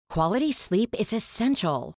Quality sleep is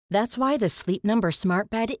essential. That's why the Sleep Number Smart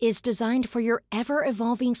Bed is designed for your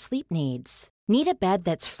ever-evolving sleep needs. Need a bed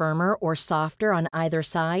that's firmer or softer on either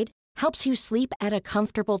side? Helps you sleep at a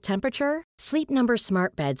comfortable temperature? Sleep Number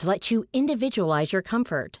Smart Beds let you individualize your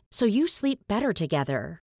comfort, so you sleep better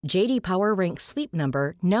together. J.D. Power ranks Sleep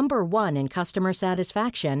Number number 1 in customer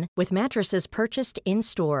satisfaction with mattresses purchased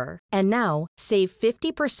in-store. And now, save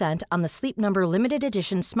 50% on the Sleep Number Limited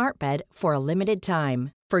Edition Smart Bed for a limited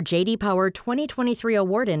time. For J.D. Power 2023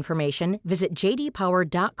 award information, visit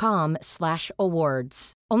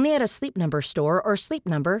jdpower.com/awards. Only at a Sleep Number store or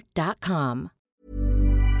sleepnumber.com.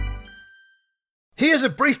 Here's a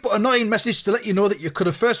brief but annoying message to let you know that you could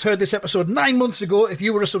have first heard this episode 9 months ago if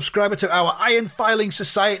you were a subscriber to our Iron Filing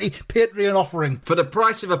Society Patreon offering. For the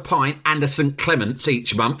price of a pint and a St Clement's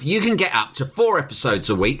each month, you can get up to 4 episodes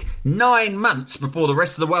a week, 9 months before the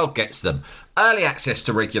rest of the world gets them. Early access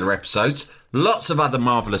to regular episodes, lots of other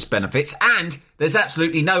marvellous benefits, and there's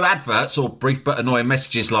absolutely no adverts or brief but annoying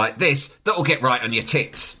messages like this that will get right on your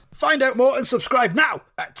tits. Find out more and subscribe now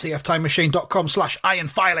at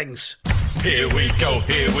tftimemachine.com/ironfilings. Here we go,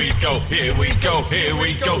 here we go, here we go, here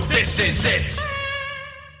we go, this is it!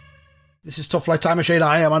 This is Top Flight Time Machine.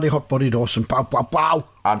 I am Andy Hotbody Dawson. Pow, pow, pow.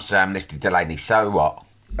 I'm Sam Nifty Delaney, so what?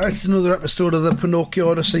 It's another episode of the Pinocchio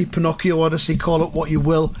Odyssey, call it what you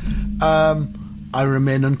will. I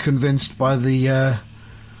remain unconvinced by the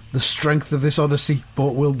strength of this Odyssey,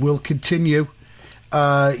 but we'll continue.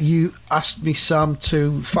 You asked me, Sam,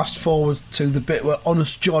 to fast forward to the bit where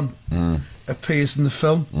Honest John appears in the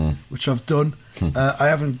film, which I've done. I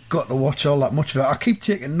haven't got to watch all that much of it. I keep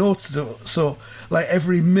taking notes, so like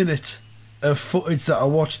every minute of footage that I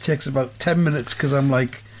watch takes about 10 minutes because I'm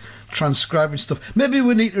like transcribing stuff. Maybe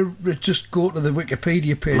we need to just go to the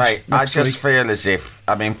Wikipedia page. Mate, I just feel as if,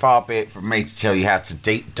 I mean, far be it from me to tell you how to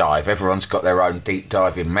deep dive. Everyone's got their own deep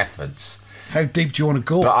diving methods. How deep do you want to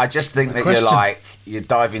go? But I just think that you're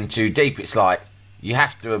diving too deep. It's like you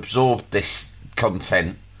have to absorb this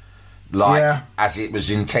content as it was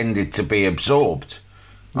intended to be absorbed.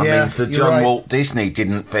 I mean, Sir John Walt Disney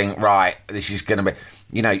didn't think, right, this is going to be...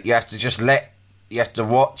 You know, you have to just you have to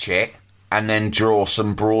watch it and then draw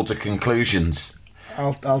some broader conclusions.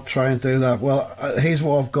 I'll try and do that. Well, here's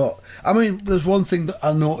what I've got. I mean, there's one thing that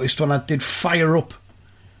I noticed when I did fire up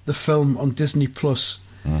the film on Disney Plus.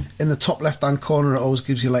 In the top left-hand corner, it always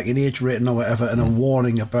gives you like an age rating or whatever, and a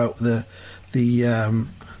warning about the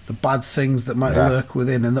bad things that might lurk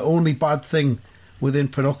within. And the only bad thing within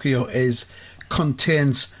Pinocchio is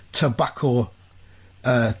contains tobacco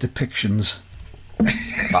depictions.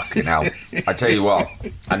 Fucking hell. I tell you what,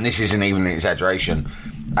 and this isn't even an exaggeration,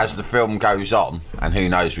 as the film goes on, and who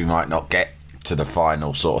knows, we might not get to the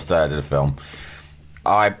final sort of third of the film,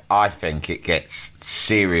 I think it gets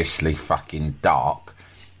seriously fucking dark.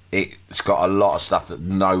 It's got a lot of stuff that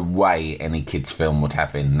no way any kids' film would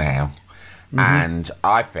have in now. And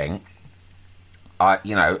I think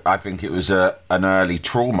I think it was an early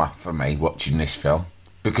trauma for me watching this film,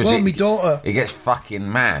 because my daughter, it gets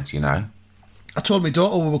fucking mad, you know. I told my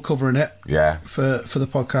daughter we were covering it for the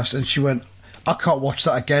podcast, and she went, I can't watch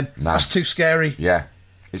that again. No. That's too scary. Yeah.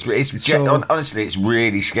 Honestly, it's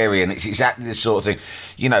really scary, and it's exactly the sort of thing,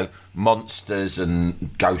 you know, monsters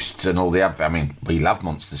and ghosts and all the other... I mean, we love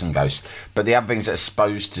monsters and ghosts, but the other things that are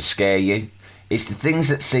supposed to scare you, it's the things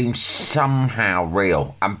that seem somehow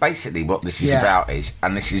real. And basically what this is about is,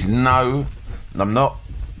 and this is I'm not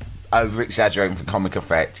over-exaggerating for comic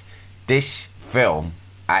effect, this film,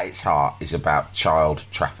 at its heart, is about child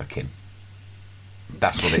trafficking.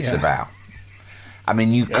 That's what it's about. I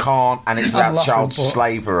mean, you can't... And it's about child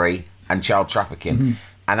slavery and child trafficking.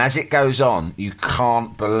 And as it goes on, you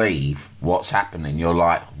can't believe what's happening. You're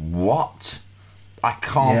like, what? I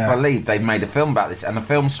can't believe they've made a film about this. And the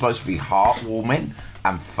film's supposed to be heartwarming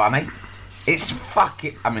and funny. It's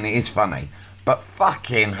fucking... I mean, it is funny. But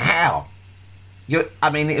fucking hell. It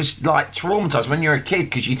was like traumatised when you're a kid,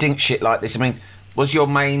 because you think shit like this. I mean, was your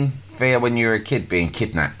main fear when you were a kid being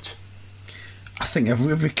kidnapped? I think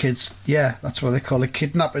every kid's... Yeah, that's why they call it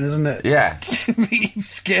kidnapping, isn't it? Yeah. Be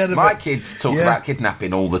scared of My kids talk about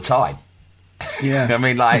kidnapping all the time. Yeah. I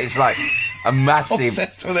mean, like, it's like a massive...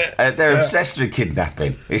 Obsessed with it. They're obsessed with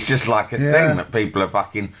kidnapping. It's just like a thing that people are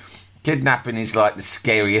fucking... Kidnapping is like the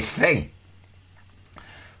scariest thing.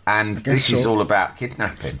 And this is all about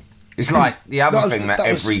kidnapping. It's like the other thing that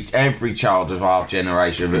every child of our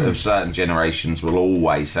generation, of certain generations, will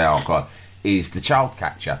always say, oh, God, is the child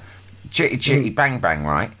catcher. Chitty Chitty Bang Bang,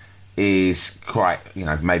 right, is quite, you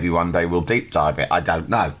know, maybe one day we'll deep dive it. I don't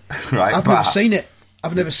know, right? I've never seen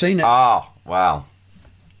it. Oh, well.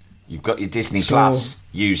 You've got your Disney Plus.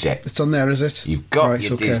 Use it. It's on there, is it? You've got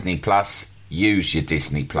your Disney Plus. Use your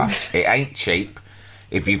Disney Plus. It ain't cheap.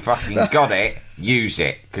 If you fucking got it, use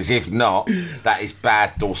it. Because if not, that is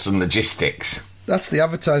bad Dawson logistics. That's the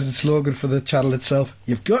advertising slogan for the channel itself.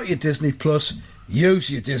 You've got your Disney Plus. Use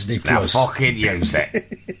your Disney Plus. Now fucking use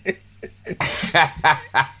it.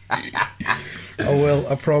 I will,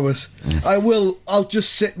 I promise. I will. I'll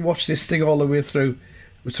just sit and watch this thing all the way through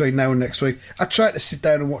between now and next week. I tried to sit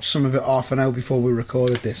down and watch some of it half an hour before we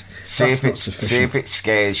recorded this. That's not sufficient. See if it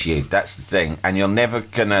scares you. That's the thing. And you're never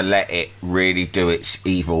going to let it really do its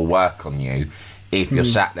evil work on you if you're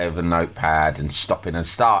sat there with a notepad and stopping and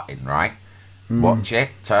starting, right? Watch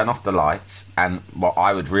it, turn off the lights, and what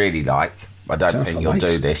I would really like, I don't think you'll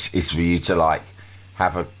do this, is for you to like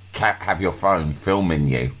have your phone filming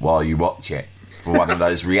you while you watch it for one of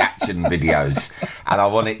those reaction videos, and I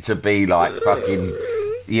want it to be like fucking,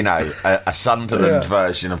 you know, a Sunderland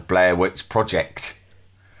version of Blair Witch Project.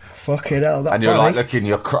 Fucking hell, that. And you're like looking,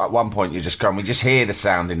 at one point you're just going, we just hear the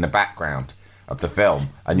sound in the background of the film,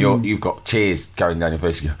 and you've got tears going down your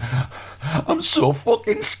face. You go, I'm so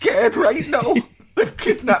fucking scared right now. They've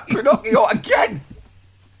kidnapped Pinocchio again.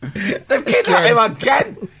 They've kidnapped him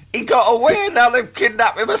again. He got away, now they've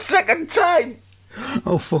kidnapped him a second time.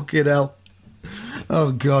 Oh, fucking hell.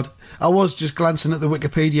 Oh, God. I was just glancing at the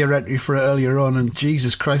Wikipedia entry for it earlier on, and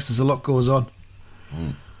Jesus Christ, there's a lot goes on.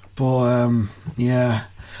 But, yeah.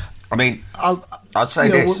 I mean, I'd say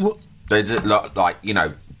this. There's a lot, like, you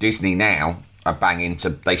know, Disney now are banging to...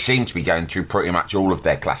 They seem to be going through pretty much all of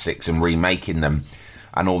their classics and remaking them,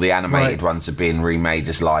 and all the animated ones are being remade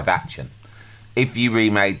as live action. If you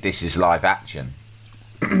remade this as live action...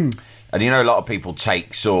 And you know, a lot of people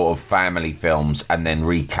take sort of family films and then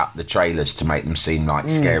recut the trailers to make them seem like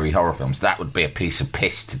scary horror films. That would be a piece of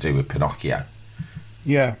piss to do with Pinocchio.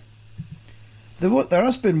 Yeah. There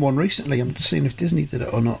has been one recently. I'm just seeing if Disney did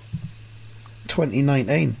it or not.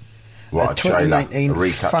 2019. What, a 2019 trailer? A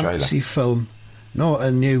recut fantasy film. No,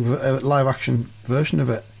 a new live-action version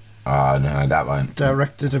of it. Oh, no, that won't.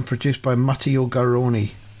 Directed and produced by Matteo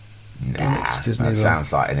Garrone. Nah, Disney, that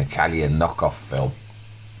sounds like an Italian knockoff film.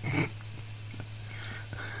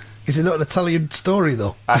 Is it not an Italian story,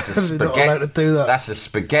 though? That's a spaghetti. Not allowed to do that. That's a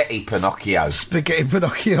spaghetti Pinocchio. Spaghetti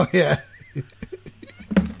Pinocchio, yeah.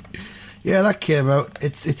 Yeah, that came out.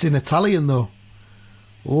 It's in Italian, though.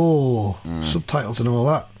 Oh, subtitles and all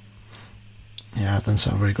that. Yeah, it doesn't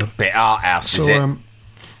sound very good. Bit art house, is it? A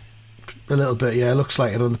little bit, yeah. It looks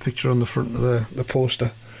like it on the picture on the front of the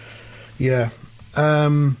poster. Yeah.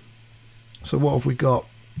 So what have we got?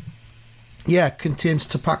 Yeah, contains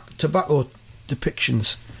tobacco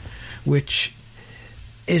depictions, which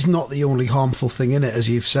is not the only harmful thing in it, as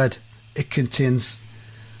you've said. It contains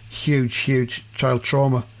huge child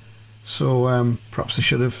trauma. So perhaps they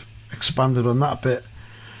should have expanded on that a bit.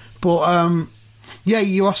 But yeah,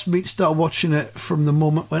 you asked me to start watching it from the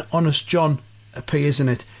moment when Honest John appears in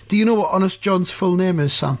it. Do you know what Honest John's full name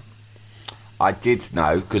is, Sam? I did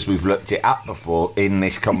know, because we've looked it up before in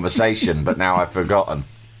this conversation, but now I've forgotten.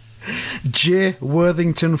 J.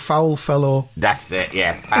 Worthington Foulfellow. That's it,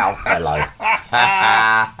 yeah, Foulfellow.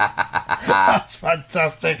 That's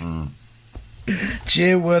fantastic.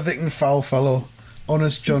 J. Worthington Foulfellow.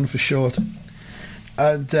 Honest John for short.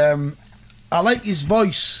 And I like his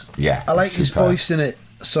voice. Yeah, I like his voice in it.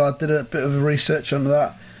 So I did a bit of research on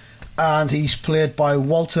that. And he's played by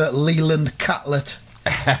Walter Leland Catlett.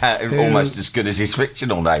 Almost as good as his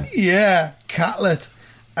fictional name. Yeah, Catlett.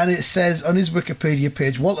 And it says on his Wikipedia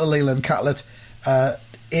page, Walter Leland Catlett,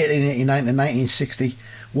 1889 to 1960,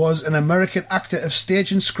 was an American actor of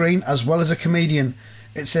stage and screen as well as a comedian.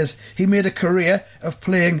 It says he made a career of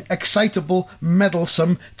playing excitable,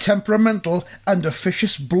 meddlesome, temperamental, and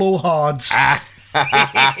officious blowhards.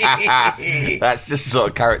 That's just the sort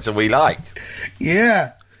of character we like.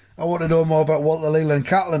 Yeah. I want to know more about Walter Leland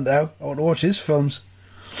Catlett now. I want to watch his films.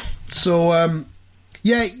 So,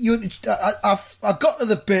 yeah, I've got to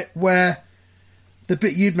the bit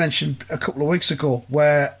you'd mentioned a couple of weeks ago,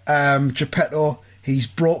 where Geppetto, he's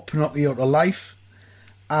brought Pinocchio to life,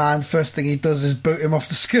 and first thing he does is boot him off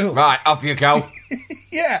the school. Right, off you go.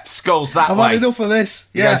 Yeah, Skull's that I've way. had enough of this.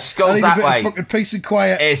 Yeah, Skull's I need that a bit way. of fucking peace and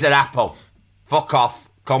quiet. Here's an apple. Fuck off.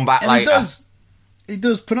 Come back And later. He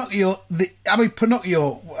does. Pinocchio.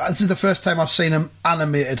 Pinocchio. This is the first time I've seen him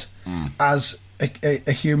animated as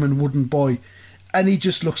a human wooden boy, and he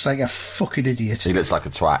just looks like a fucking idiot. He looks like a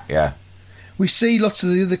twat. Yeah. We see lots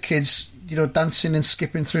of the other kids, dancing and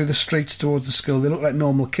skipping through the streets towards the school. They look like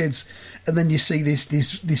normal kids, and then you see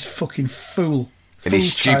this fucking fool In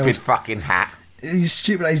his child. stupid fucking hat. He's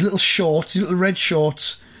stupid. His little shorts, his little red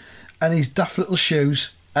shorts, and his daft little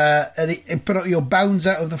shoes. and Pinocchio bounds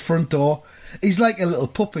out of the front door. He's like a little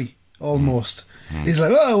puppy, almost. He's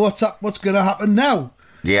like, oh, what's up? What's going to happen now?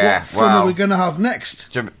 Yeah, what fun are we going to have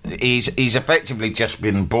next? He's effectively just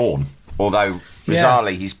been born, although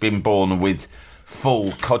bizarrely he's been born with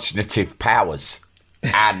full cognitive powers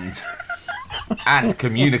and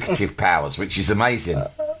communicative powers, which is amazing.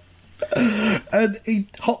 And he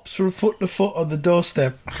hops from foot to foot on the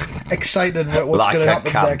doorstep, excited about what's Like going to a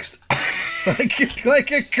happen cunt. next.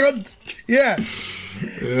 like a cunt, yeah,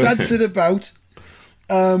 dancing about.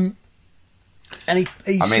 And he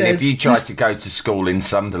says, if you tried to go to school in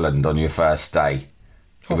Sunderland on your first day,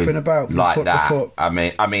 hopping about from like foot that, to foot. I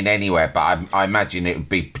mean anywhere, but I imagine it would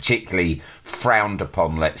be particularly frowned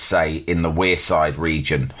upon. Let's say in the Wearside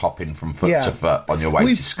region, hopping from foot to foot on your way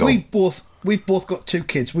to school. We've both got two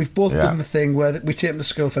kids. We've both done the thing where we take them to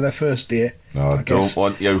school for their first day. No, I don't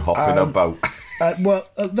want you hopping a boat.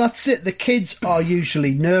 That's it. The kids are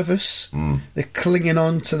usually nervous. They're clinging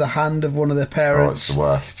on to the hand of one of their parents. Oh, it's the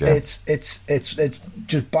worst. Yeah, It's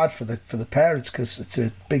just bad for the parents because it's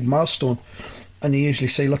a big milestone, and you usually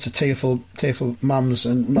see lots of tearful mums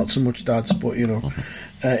and not so much dads, but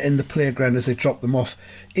in the playground as they drop them off.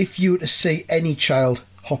 If you were to see any child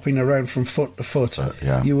hopping around from foot to foot,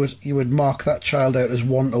 you would mark that child out as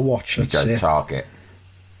one to watch. Let's say target.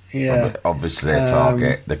 Yeah, obviously a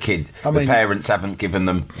target. The parents haven't given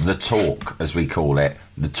them the talk, as we call it.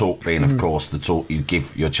 The talk being, of course, the talk you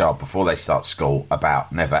give your child before they start school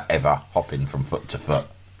about never ever hopping from foot to foot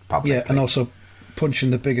publicly. Yeah, and also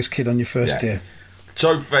punching the biggest kid on your first day.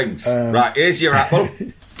 Two things. Right, here's your apple.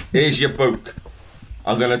 Here's your book.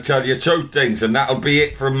 I'm going to tell you two things, and that'll be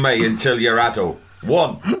it from me until you're adult.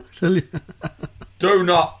 One, do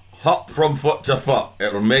not hop from foot to foot.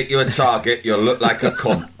 It'll make you a target. You'll look like a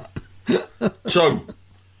cunt. Two,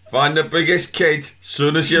 find the biggest kid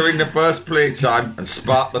soon as you're in the first playtime and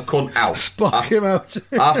spark the cunt out. Spark him out.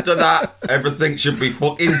 After that, everything should be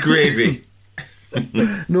fucking gravy.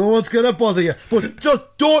 No one's going to bother you. But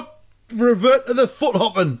just don't revert to the foot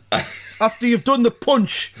hopping after you've done the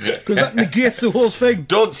punch, because that negates the whole thing.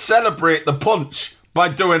 Don't celebrate the punch by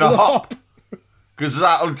doing a hop, because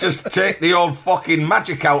that'll just take the old fucking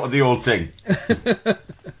magic out of the old thing.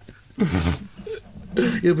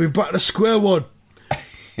 You'll be back to square one.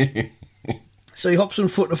 So he hops from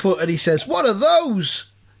foot to foot and he says, "What are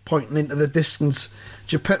those?" Pointing into the distance.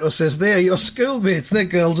 Geppetto says, "They're your schoolmates. They're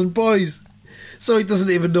girls and boys." So he doesn't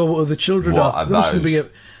even know what other children are. There must be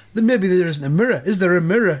maybe there isn't a mirror. Is there a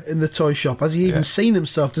mirror in the toy shop? Has he even seen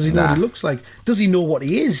himself? Does he know what he looks like? Does he know what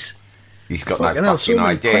he is? He's got no fucking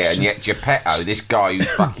idea. Questions. And yet Geppetto, this guy who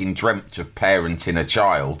fucking dreamt of parenting a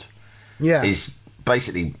child, is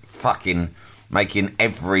basically fucking making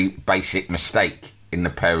every basic mistake in the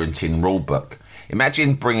parenting rule book.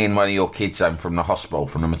 Imagine bringing one of your kids home from the hospital,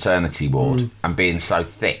 from the maternity ward, and being so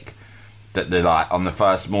thick that they're like, on the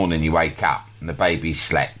first morning you wake up and the baby's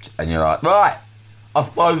slept, and you're like, right, I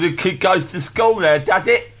suppose the kid goes to school there, does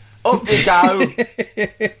it? Up you go.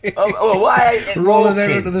 Why ain't it rolling walking?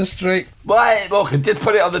 out into the street? Why ain't it walking? Just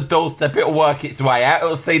put it on the doorstep, it'll work its way out,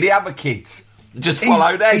 it'll see the other kids. Just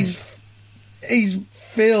follow them. He's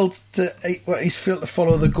failed to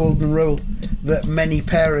follow the golden rule that many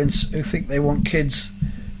parents who think they want kids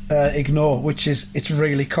ignore, which is it's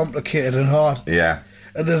really complicated and hard. Yeah.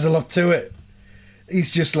 And there's a lot to it.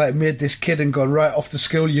 He's just like made this kid and gone, right, off to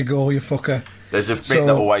school you go, you fucker. There's a bit that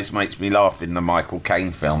always makes me laugh in the Michael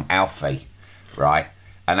Caine film, Alfie, right?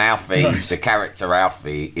 And Alfie, the character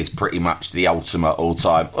Alfie, is pretty much the ultimate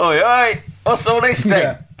all-time, oi, what's all this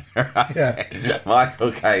thing? Yeah.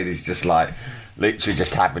 Michael Caine is just like, literally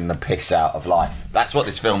just having the piss out of life. That's what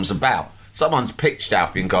this film's about. Someone's pitched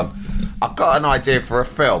Alfie and gone, I've got an idea for a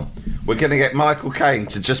film. We're going to get Michael Caine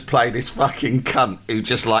to just play this fucking cunt who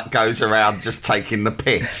just like goes around just taking the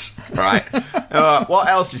piss, right? What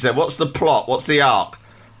else is there? What's the plot? What's the arc?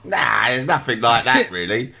 Nah, there's nothing like that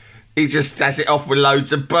really. He just has it off with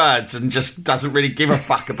loads of birds and just doesn't really give a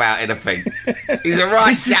fuck about anything. He's a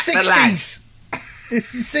right Jack the Lad.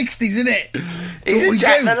 It's the 60s, isn't it? He's a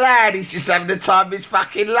Jack the Lad. He's just having the time of his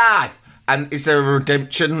fucking life. And is there a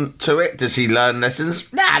redemption to it? Does he learn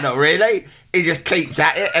lessons? Nah, not really. He just keeps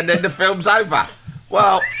at it and then the film's over.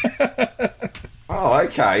 Well,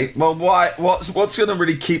 okay. Well, why? What's going to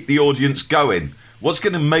really keep the audience going? What's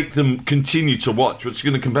going to make them continue to watch? What's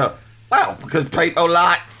going to compel? Well, because people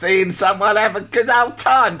like seeing someone have a good old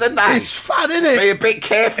time, don't they? It's fun, isn't it? Be a bit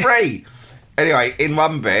carefree. Anyway, in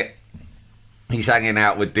one bit, he's hanging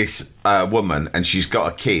out with this woman and she's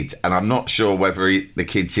got a kid, and I'm not sure whether the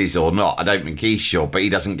kid's his or not. I don't think he's sure, but he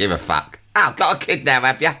doesn't give a fuck. Oh, got a kid now,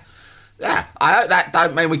 have you? Yeah, I hope that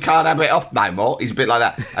don't mean we can't have it off no more. He's a bit like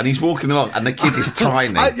that. And he's walking along, and the kid is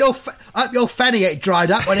tiny. I hope your fanny ain't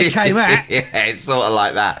dried up when it came out. Yeah, it's sort of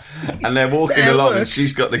like that. And they're walking along, and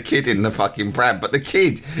she's got the kid in the fucking pram, but the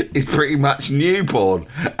kid is pretty much newborn.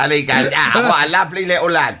 And he goes, what a lovely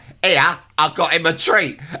little lad. Here, I got him a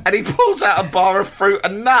treat. And he pulls out a bar of fruit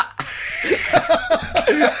and nut.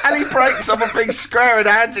 And he breaks off a big square and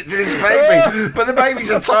hands it to this baby. But the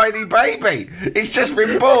baby's a tiny baby. It's just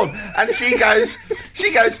been born. And she goes,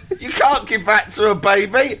 you can't give that to a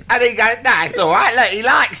baby. And he goes, no, it's all right. Look, he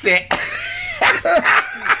likes it.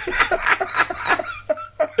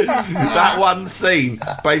 That one scene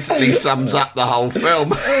basically sums up the whole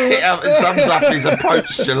film. It sums up his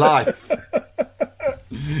approach to life.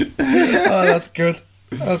 Oh, that's good.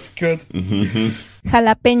 That's good.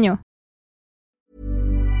 Jalapeño.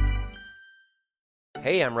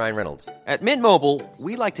 Hey, I'm Ryan Reynolds. At Mint Mobile,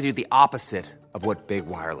 we like to do the opposite of what Big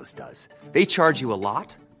Wireless does. They charge you a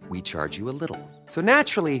lot, we charge you a little. So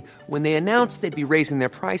naturally, when they announced they'd be raising their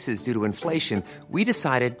prices due to inflation, we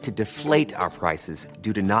decided to deflate our prices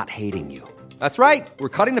due to not hating you. That's right. We're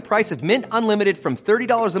cutting the price of Mint Unlimited from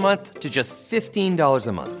 $30 a month to just $15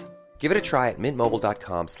 a month. Give it a try at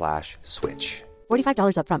mintmobile.com/switch.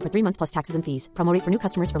 $45 up front for 3 months plus taxes and fees. Promo rate for new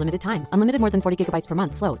customers for limited time. Unlimited more than 40 gigabytes per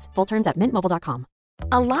month. Slows full terms at mintmobile.com.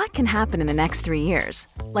 A lot can happen in the next 3 years.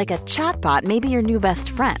 Like a chatbot may be your new best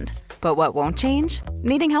friend. But what won't change?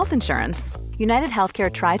 Needing health insurance. United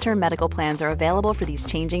Healthcare Tri-Term Medical Plans are available for these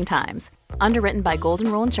changing times. Underwritten by Golden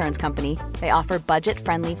Rule Insurance Company, they offer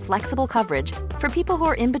budget-friendly, flexible coverage for people who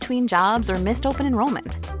are in between jobs or missed open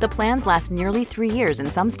enrollment. The plans last nearly 3 years in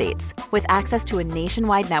some states, with access to a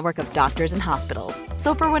nationwide network of doctors and hospitals.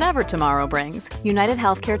 So for whatever tomorrow brings, United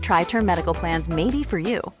Healthcare Tri-Term Medical Plans may be for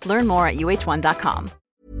you. Learn more at uh1.com.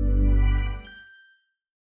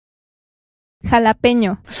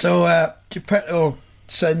 Jalapeño. So Geppetto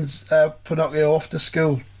sends Pinocchio off to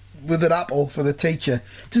school with an apple for the teacher.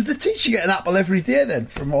 Does the teacher get an apple every day then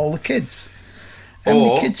from all the kids? How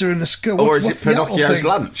many kids are in the school? Or is it Pinocchio's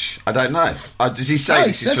lunch? I don't know. Does he say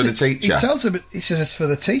this is for the teacher? He tells him. He says it's for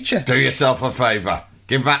the teacher. Do yourself a favour.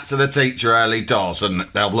 Give that to the teacher early doors and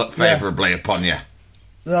they'll look favourably upon you.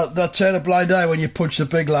 They'll turn a blind eye when you punch the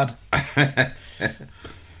big lad.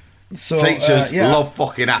 So, teachers love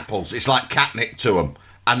fucking apples. It's like catnip to them.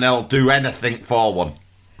 And they'll do anything for one.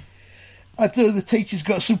 I don't know, the teacher's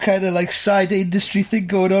got some kind of like side industry thing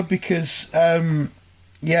going on because,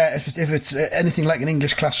 if it's anything like an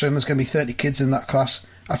English classroom, there's going to be 30 kids in that class.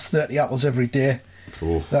 That's 30 apples every day.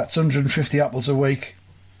 Cool. That's 150 apples a week.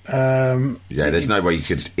 There's no way you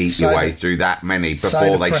could eat your way through that many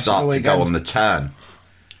before they start to go on the turn.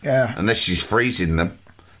 Yeah. Unless she's freezing them.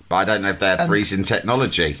 But I don't know if they had freezing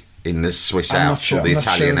technology in the Swiss Alps or the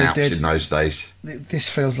Italian Alps in those days. This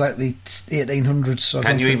feels like the 1800s. So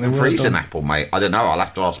Can you even freeze an apple, mate? I don't know. I'll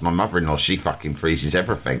have to ask my mother-in-law. She fucking freezes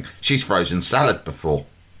everything. She's frozen salad before.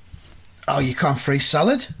 Oh, you can't freeze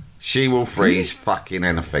salad? She will freeze fucking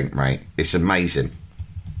anything, mate. It's amazing.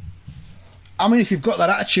 I mean, if you've got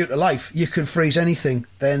that attitude to life, you can freeze anything,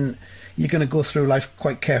 then you're going to go through life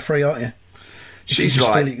quite carefree, aren't you? She's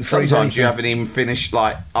like, sometimes you haven't even finished,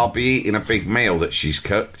 like, I'll be eating a big meal that she's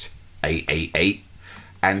cooked, eat,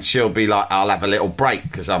 and she'll be like, I'll have a little break,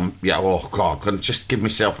 because I'm, can just give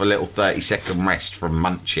myself a little 30-second rest from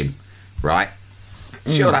munching, right?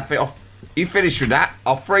 She'll have it off. You finish with that,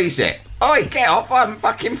 I'll freeze it. Oi, get off, I haven't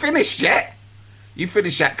fucking finished yet. You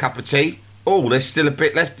finish that cup of tea. Oh, there's still a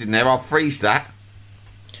bit left in there, I'll freeze that.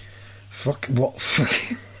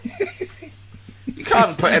 You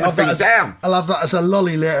can't put anything down. I'll have that as a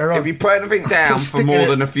lolly later on. If you put anything down for more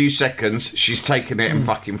than a few seconds, she's taken it and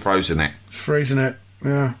fucking frozen it. Freezing it,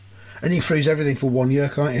 yeah. And you can freeze everything for 1 year,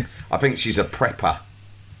 can't you? I think she's a prepper.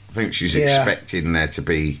 I think she's expecting there to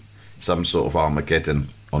be some sort of Armageddon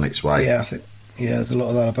on its way. Yeah, I think. Yeah, there's a lot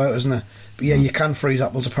of that about, isn't there? But yeah, you can freeze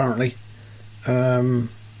apples apparently. There's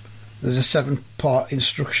a 7-part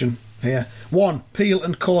instruction here. 1. Peel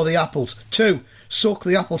and core the apples. 2. Soak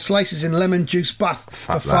the apple slices in lemon juice bath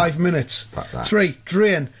for 5 minutes. 3.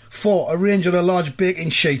 Drain. 4. Arrange on a large baking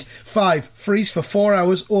sheet. 5. Freeze for 4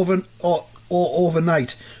 hours or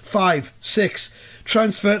overnight. 5. 6.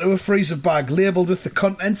 Transfer to a freezer bag labelled with the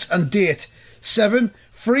contents and date. 7.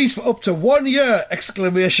 Freeze for up to 1 year!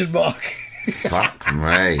 Exclamation mark. Fuck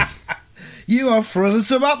me. You have frozen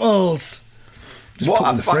some apples.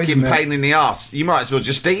 What a fucking pain in the arse. You might as well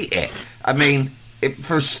just eat it. I mean,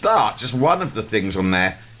 for a start, just one of the things on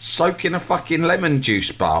there, soak in a fucking lemon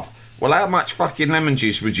juice bath. Well, how much fucking lemon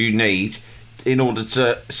juice would you need in order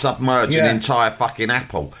to submerge an entire fucking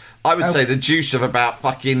apple. I would say the juice of about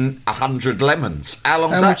fucking 100 lemons. How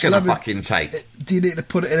long's that going to fucking take? Do you need to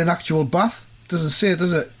put it in an actual bath? Doesn't say,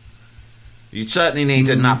 does it? You'd certainly need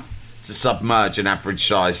enough to submerge an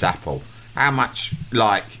average-sized apple. How much,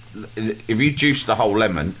 like, if you juice the whole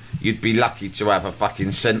lemon, you'd be lucky to have a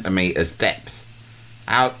fucking centimetre's depth.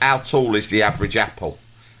 How tall is the average apple?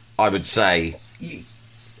 I would say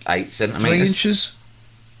 8 centimetres. 3 inches.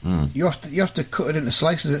 You have to cut it into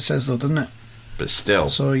slices, it says, though, doesn't it? But still.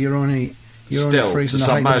 So you're only freezing the height of a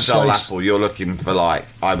submerged whole slice. apple, you're looking for, like,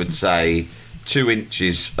 I would say 2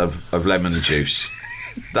 inches of lemon juice.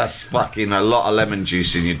 That's fucking a lot of lemon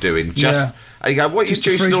juicing you're doing. And you go, what are you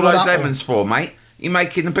juicing all those lemons for, mate? You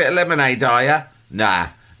making a bit of lemonade, are you? Nah.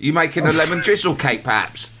 You making a lemon drizzle cake,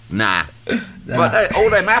 perhaps? Nah. But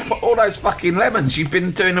all those fucking lemons, you've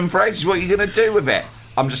been doing them for ages. What are you going to do with it?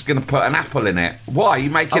 I'm just going to put an apple in it. Why? Are you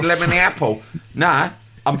making lemony apple? Nah.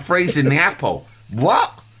 I'm freezing the apple.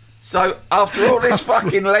 What? So, after all this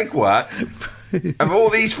fucking legwork, of all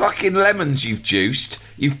these fucking lemons you've juiced,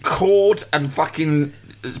 you've cored and fucking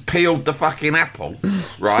peeled the fucking apple,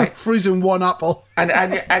 right? Freezing one apple.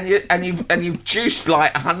 And you've juiced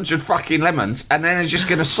like 100 fucking lemons, and then you're just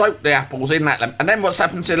going to soak the apples in that lemon. And then what's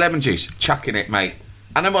happened to the lemon juice? Chucking it, mate.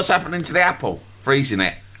 And then what's happening to the apple? Freezing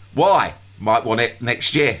it. Why? Might want it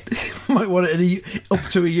next year. Might want it up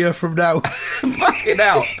to a year from now. Fucking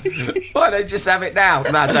hell. Why don't just have it now?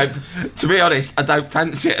 No, don't. To be honest, I don't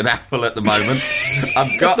fancy an apple at the moment.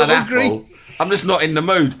 I've got an apple. I'm just not in the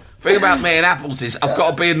mood. The thing about me and apples is I've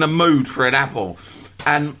got to be in the mood for an apple.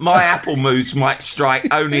 And my apple moods might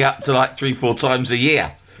strike only up to like 3-4 times a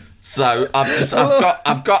year. So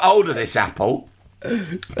I've got hold of this apple.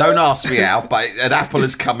 Don't ask me how, but an apple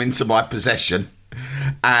has come into my possession.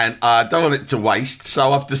 And I don't want it to waste,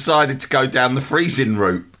 so I've decided to go down the freezing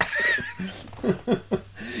route.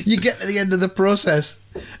 You get to the end of the process,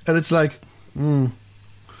 and it's like,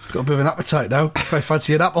 got a bit of an appetite now. Quite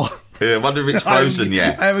fancy an apple. Yeah, I wonder if it's frozen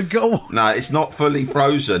yet. I haven't got one. No, it's not fully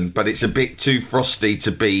frozen, but it's a bit too frosty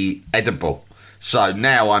to be edible. So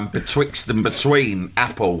now I'm betwixt and between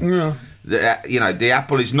apple. Yeah. The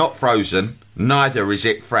apple is not frozen, neither is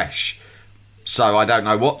it fresh. So I don't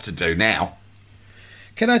know what to do now.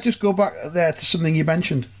 Can I just go back there to something you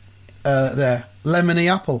mentioned there?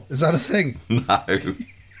 Lemony apple. Is that a thing? No.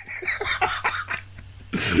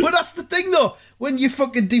 Well, that's the thing, though. When you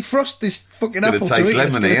fucking defrost this fucking apple to eat,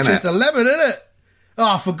 it's going to taste a lemon, innit?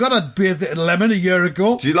 Oh, I forgot I'd bathed it in lemon a year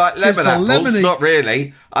ago. Do you like lemon apples? Not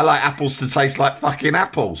really. I like apples to taste like fucking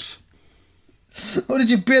apples. What did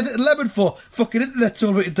you bathe it in lemon for? Fucking internet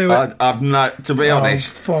told me to do it. I've no... To be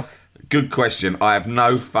honest... Fuck. Good question. I have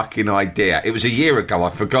no fucking idea. It was a year ago.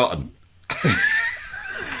 I've forgotten.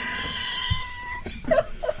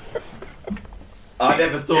 I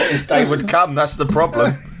never thought this day would come. That's the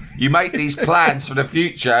problem. You make these plans for the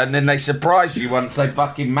future and then they surprise you once they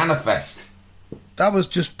fucking manifest. That was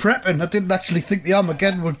just prepping. I didn't actually think the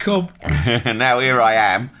Armageddon would come. Now here I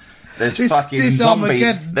am. There's fucking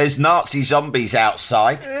zombies. There's Nazi zombies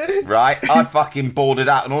outside, right? I fucking boarded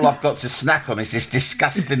up, and all I've got to snack on is this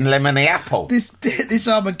disgusting lemony apple. This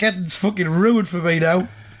Armageddon's fucking ruined for me now.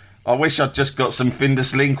 I wish I'd just got some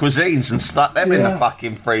Findus lean cuisines and stuck them in the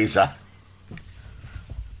fucking freezer.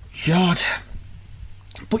 God.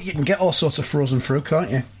 But you can get all sorts of frozen fruit, can't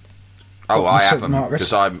you? Oh, I have them,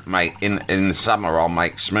 because I make, in the summer, I'll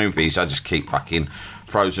make smoothies. I just keep fucking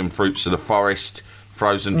frozen fruits of the forest,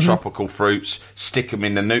 frozen tropical fruits, stick them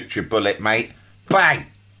in the NutriBullet, mate. Bang!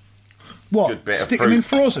 What? Stick them in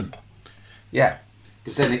frozen? Yeah,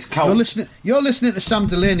 because then it's cold. You're listening to Sam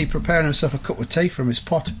Delaney preparing himself a cup of tea from his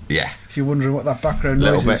pot. Yeah. If you're wondering what that background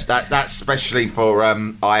noise is. That's especially for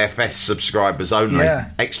IFS subscribers only.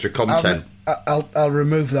 Yeah. Extra content. I'll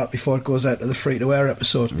remove that before it goes out to the free-to-air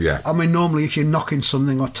episode. Yeah. I mean, normally if you're knocking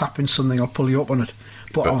something or tapping something, I'll pull you up on it.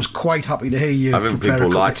 But I was quite happy to hear you. I think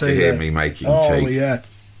people like to hear me making tea. Oh, yeah.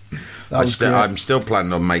 I'm still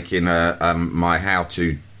planning on making my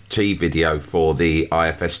how-to tea video for the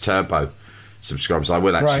IFS Turbo subscribers. I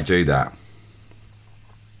will actually do that.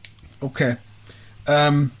 Okay.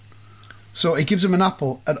 So he gives him an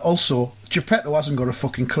apple, and also Geppetto hasn't got a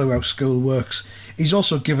fucking clue how school works. He's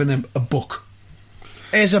also given him a book.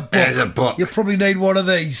 Here's a book. You probably need one of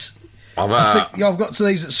these. I think I've got to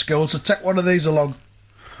these at school, so take one of these along.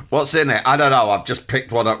 What's in it? I don't know. I've just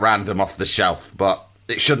picked one at random off the shelf, but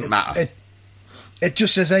it shouldn't matter. It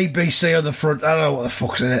just says ABC on the front. I don't know what the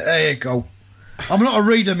fuck's in it. There you go. I'm not a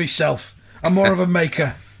reader myself. I'm more of a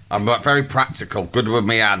maker. I'm very practical, good with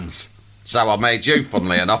my hands. So I made you,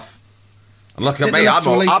 funnily enough. And look at me, I've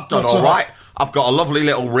done all right. I've got a lovely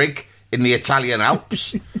little rig. in the Italian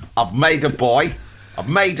Alps. I've made a boy. I've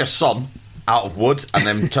made a son out of wood and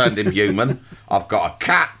then turned him human. I've got a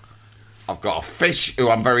cat. I've got a fish who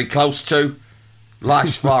I'm very close to.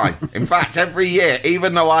 Life's fine. In fact, every year,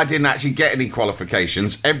 even though I didn't actually get any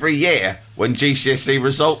qualifications, every year when GCSE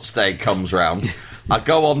results day comes round, I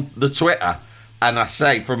go on the Twitter and I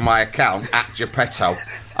say from my account, @Geppetto,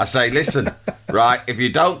 I say, listen, right, if you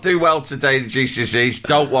don't do well today in GCSEs,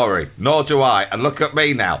 don't worry, nor do I. And look at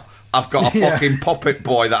me now. I've got a fucking puppet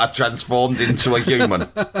boy that I transformed into a human.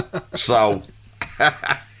 So...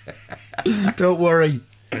 Don't worry.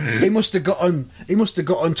 He must have got on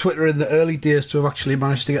Twitter in the early days to have actually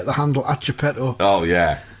managed to get the handle @Geppetto. Oh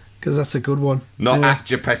yeah, because that's a good one. Not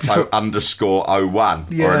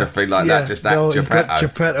 @Geppetto_01 or anything like that. Just @Geppetto.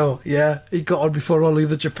 Geppetto. Yeah, he got on before all the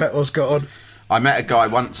other Geppettos got on. I met a guy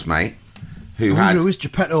once, mate, who is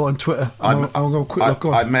Geppetto on Twitter. I'm going to quick look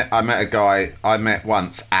on. I met a guy I met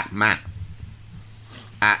once @Matt.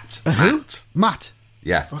 Who? Matt.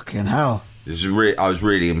 Yeah. Fucking hell. I was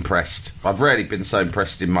really impressed. I've rarely been so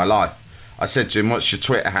impressed in my life. I said to him, "What's your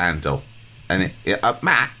Twitter handle?" And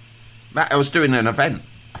Matt, I was doing an event.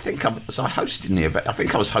 Was I hosting the event? I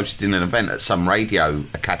think I was hosting an event at some radio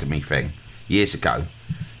academy thing years ago.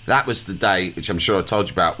 That was the day, which I'm sure I told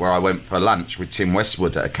you about, where I went for lunch with Tim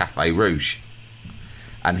Westwood at a Café Rouge,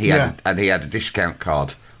 and he had a discount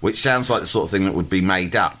card, which sounds like the sort of thing that would be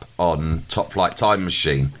made up on Top Flight Time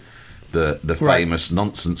Machine, the famous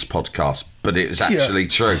nonsense podcast, but it was actually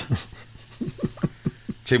true.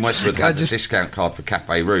 Tim Westwood had a discount card for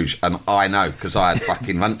Café Rouge, and I know because I had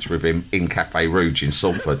fucking lunch with him in Café Rouge in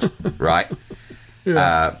Salford, right?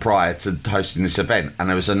 Prior to hosting this event, and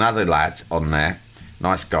there was another lad on there,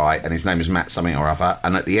 nice guy, and his name was Matt something or other.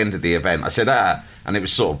 And at the end of the event, I said, and it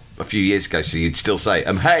was sort of a few years ago, so you'd still say,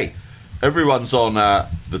 hey, everyone's on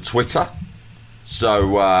the Twitter.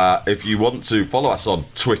 So if you want to follow us on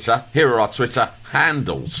Twitter, here are our Twitter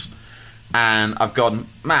handles. And I've gone,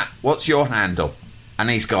 Matt, what's your handle? And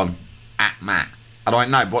he's gone, @Matt. And I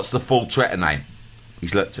went, no, what's the full Twitter name?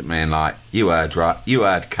 He's looked at me and like, you heard, right? You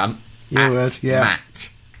heard, cunt. You heard, yeah. Matt.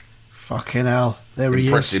 Fucking hell. There he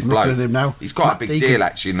Impressive is. bloke. Looking at him now. He's quite a big deal,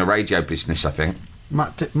 actually, in the radio business, I think.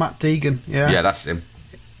 Matt Deegan, yeah. Yeah, that's him.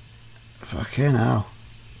 Fucking hell.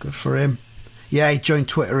 Good for him. Yeah, he joined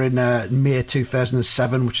Twitter in May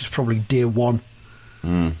 2007, which is probably day one.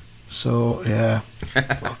 So, yeah.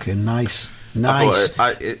 Fucking nice. Nice.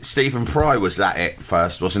 Stephen Fry was that it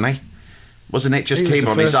first, wasn't he? Wasn't it just him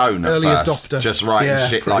on his own at first? Adopter. Just writing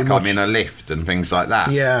shit like much. I'm in a lift and things like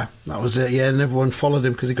that? Yeah, that was it. Yeah, and everyone followed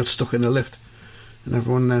him because he got stuck in the lift. And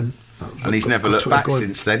everyone then... And he's never looked back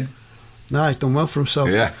since then? No, he's done well for himself.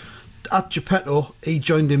 Yeah. @Geppetto, he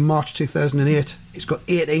joined in March 2008. He's got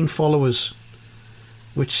 18 followers,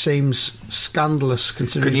 which seems scandalous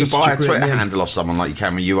considering... Can you buy a Twitter handle off someone like you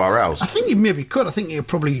can with URLs? I think you maybe could. I think you could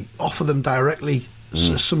probably offer them directly a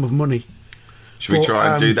sum of money. Should we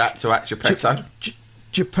try and do that to @Geppetto?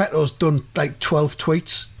 Geppetto's done like 12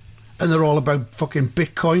 tweets, and they're all about fucking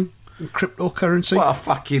Bitcoin and cryptocurrency. What a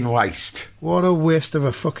fucking waste. What a waste of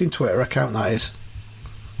a fucking Twitter account that is.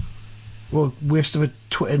 What a waste of a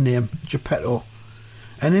Twitter name, Geppetto.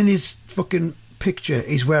 And in his fucking picture,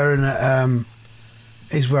 he's wearing a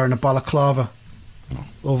balaclava.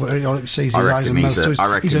 Over, all you can see is his eyes and mouth. So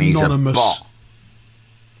he's anonymous. He's a bot.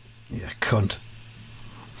 Yeah, cunt.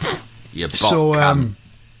 You bot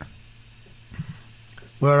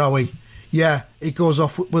where are we? Yeah, he goes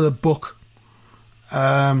off with a book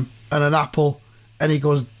and an apple, and he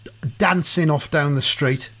goes dancing off down the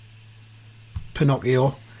street.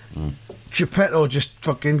 Pinocchio. Geppetto just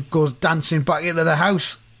fucking goes dancing back into the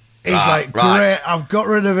house. He's great, I've got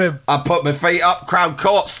rid of him. I put my feet up, Crown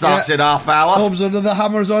Court starts in half hour. Arms under the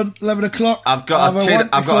hammer's on, 11 o'clock. I've got a tin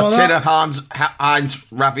of Heinz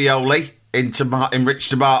ravioli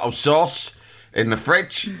enriched tomato sauce in the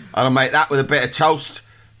fridge, and I'll make that with a bit of toast,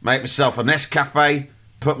 make myself a Nescafe,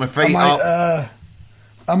 put my feet up.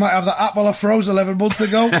 I might have that apple I froze 11 months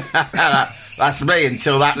ago. That's me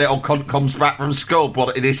until that little cunt comes back from school,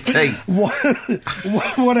 but it is tea.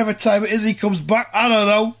 Whatever time it is he comes back, I don't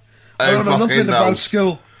know. I don't know nothing about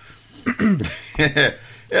school.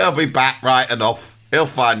 He'll be back right enough. He'll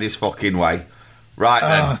find his fucking way. Right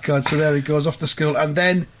then. Oh, God, so there he goes off to school. And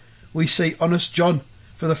then we see Honest John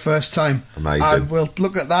for the first time. Amazing. And we'll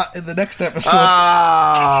look at that in the next episode.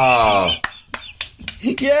 Oh!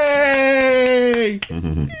 Yay!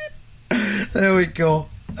 There we go.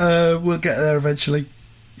 We'll get there eventually.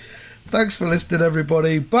 Thanks for listening,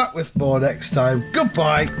 everybody. Back with more next time.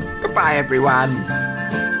 Goodbye. Goodbye, everyone.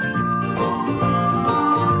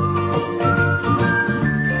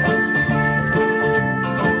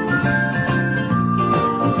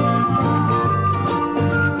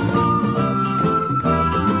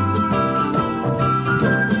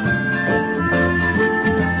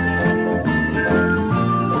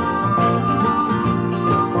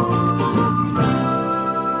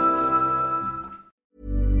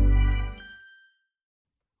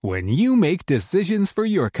 When you make decisions for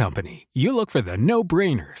your company, you look for the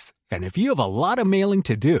no-brainers. And if you have a lot of mailing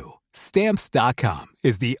to do, Stamps.com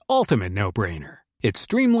is the ultimate no-brainer. It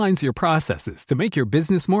streamlines your processes to make your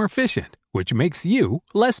business more efficient, which makes you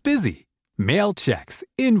less busy. Mail checks,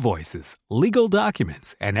 invoices, legal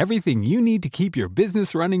documents, and everything you need to keep your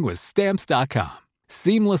business running with Stamps.com.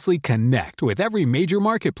 Seamlessly connect with every major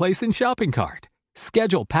marketplace and shopping cart.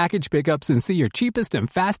 Schedule package pickups and see your cheapest and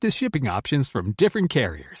fastest shipping options from different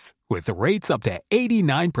carriers, with rates up to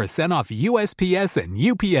 89% off USPS and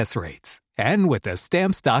UPS rates. And with the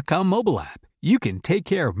Stamps.com mobile app, you can take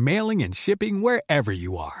care of mailing and shipping wherever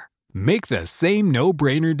you are. Make the same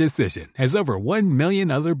no-brainer decision as over 1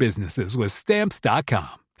 million other businesses with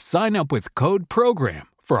Stamps.com. Sign up with code PROGRAM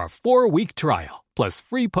for a 4-week trial, plus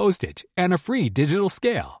free postage and a free digital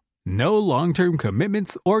scale. No long-term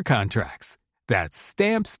commitments or contracts. That's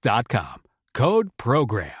Stamps.com. Code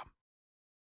PROGRAM.